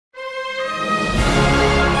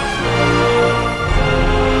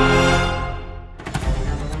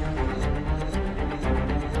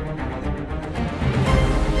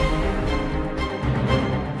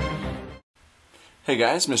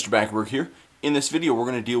guys, Mr. Backerberg here. In this video we're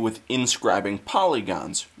going to deal with inscribing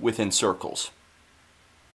polygons within circles.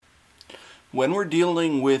 When we're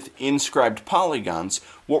dealing with inscribed polygons,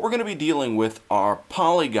 what we're going to be dealing with are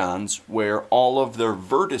polygons where all of their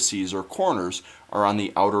vertices or corners are on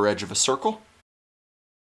the outer edge of a circle.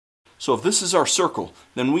 So if this is our circle,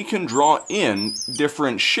 then we can draw in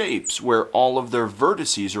different shapes where all of their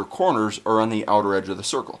vertices or corners are on the outer edge of the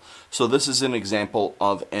circle. So this is an example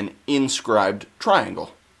of an inscribed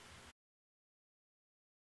triangle.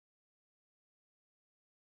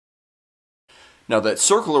 Now that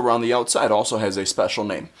circle around the outside also has a special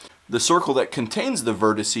name. The circle that contains the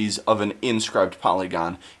vertices of an inscribed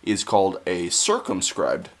polygon is called a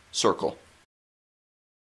circumscribed circle.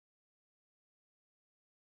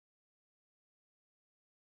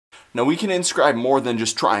 Now we can inscribe more than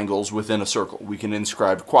just triangles within a circle. We can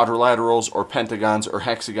inscribe quadrilaterals or pentagons or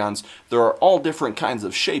hexagons. There are all different kinds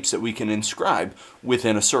of shapes that we can inscribe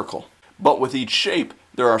within a circle. But with each shape,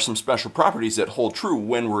 there are some special properties that hold true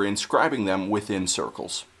when we're inscribing them within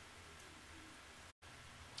circles.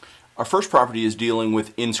 Our first property is dealing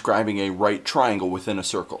with inscribing a right triangle within a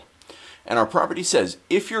circle. And our property says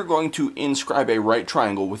if you're going to inscribe a right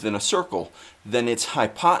triangle within a circle, then its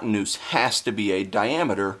hypotenuse has to be a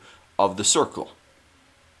diameter of the circle.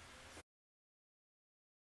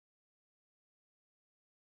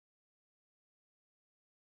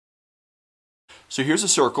 So here's a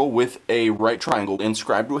circle with a right triangle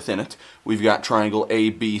inscribed within it. We've got triangle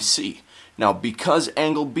ABC. Now because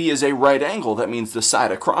angle B is a right angle, that means the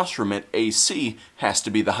side across from it, AC, has to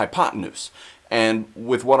be the hypotenuse. And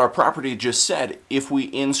with what our property just said, if we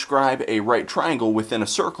inscribe a right triangle within a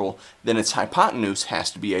circle, then its hypotenuse has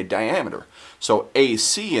to be a diameter. So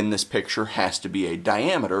AC in this picture has to be a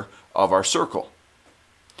diameter of our circle.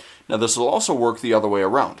 Now this will also work the other way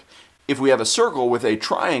around. If we have a circle with a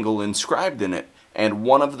triangle inscribed in it, and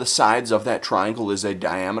one of the sides of that triangle is a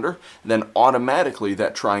diameter, then automatically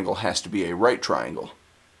that triangle has to be a right triangle.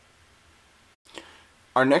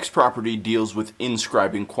 Our next property deals with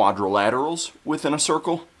inscribing quadrilaterals within a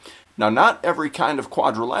circle. Now not every kind of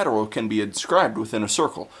quadrilateral can be inscribed within a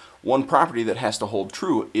circle. One property that has to hold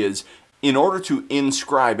true is in order to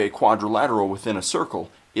inscribe a quadrilateral within a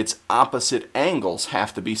circle, its opposite angles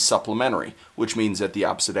have to be supplementary, which means that the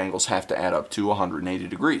opposite angles have to add up to 180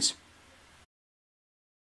 degrees.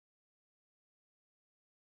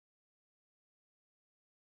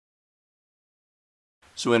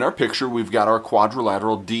 So in our picture, we've got our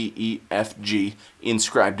quadrilateral DEFG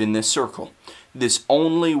inscribed in this circle. This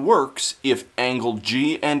only works if angle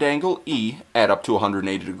G and angle E add up to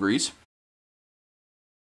 180 degrees.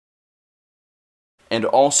 And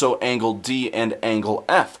also angle D and angle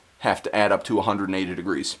F have to add up to 180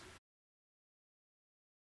 degrees.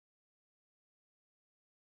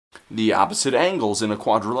 The opposite angles in a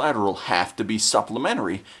quadrilateral have to be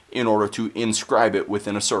supplementary in order to inscribe it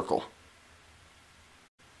within a circle.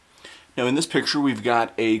 Now in this picture we've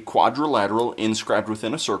got a quadrilateral inscribed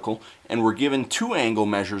within a circle, and we're given two angle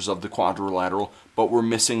measures of the quadrilateral, but we're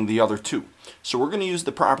missing the other two. So we're going to use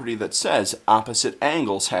the property that says opposite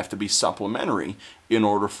angles have to be supplementary in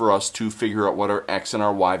order for us to figure out what our x and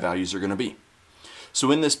our y values are going to be.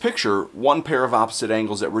 So in this picture, one pair of opposite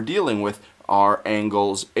angles that we're dealing with are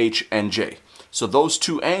angles H and J. So those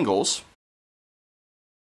two angles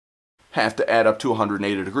have to add up to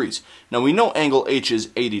 180 degrees. Now we know angle H is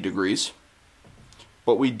 80 degrees,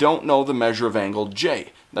 but we don't know the measure of angle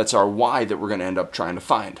J. That's our y that we're going to end up trying to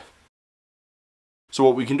find. So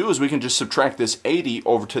what we can do is we can just subtract this 80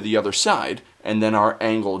 over to the other side, and then our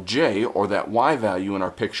angle J, or that y value in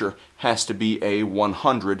our picture, has to be a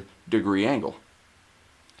 100 degree angle.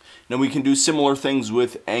 Now we can do similar things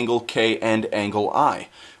with angle K and angle I.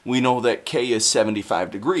 We know that K is 75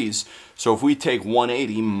 degrees, so if we take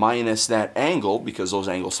 180 minus that angle, because those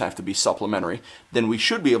angles have to be supplementary, then we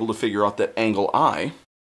should be able to figure out that angle I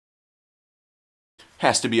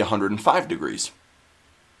has to be 105 degrees.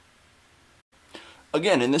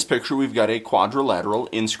 Again, in this picture we've got a quadrilateral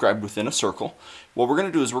inscribed within a circle. What we're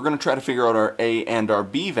going to do is we're going to try to figure out our A and our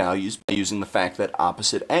B values by using the fact that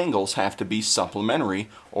opposite angles have to be supplementary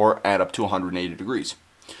or add up to 180 degrees.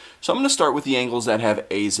 So I'm going to start with the angles that have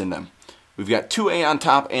A's in them. We've got 2A on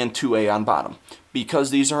top and 2A on bottom.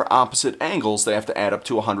 Because these are opposite angles, they have to add up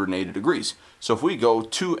to 180 degrees. So if we go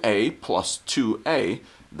 2A plus 2A,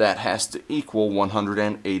 that has to equal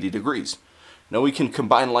 180 degrees. Now we can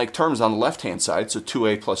combine like terms on the left-hand side, so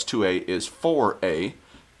 2A plus 2A is 4A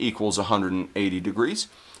equals 180 degrees.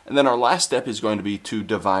 And then our last step is going to be to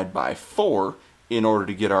divide by 4 in order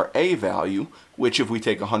to get our A value, which if we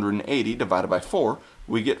take 180 divided by 4,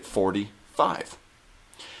 we get 45.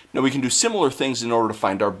 Now we can do similar things in order to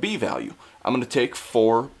find our b value. I'm going to take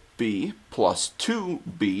 4b plus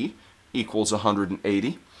 2b equals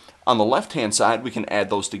 180. On the left-hand side, we can add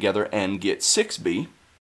those together and get 6b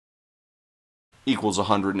equals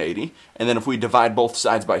 180. And then if we divide both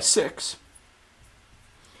sides by 6,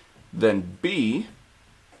 then b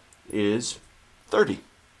is 30.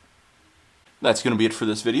 That's going to be it for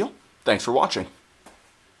this video. Thanks for watching.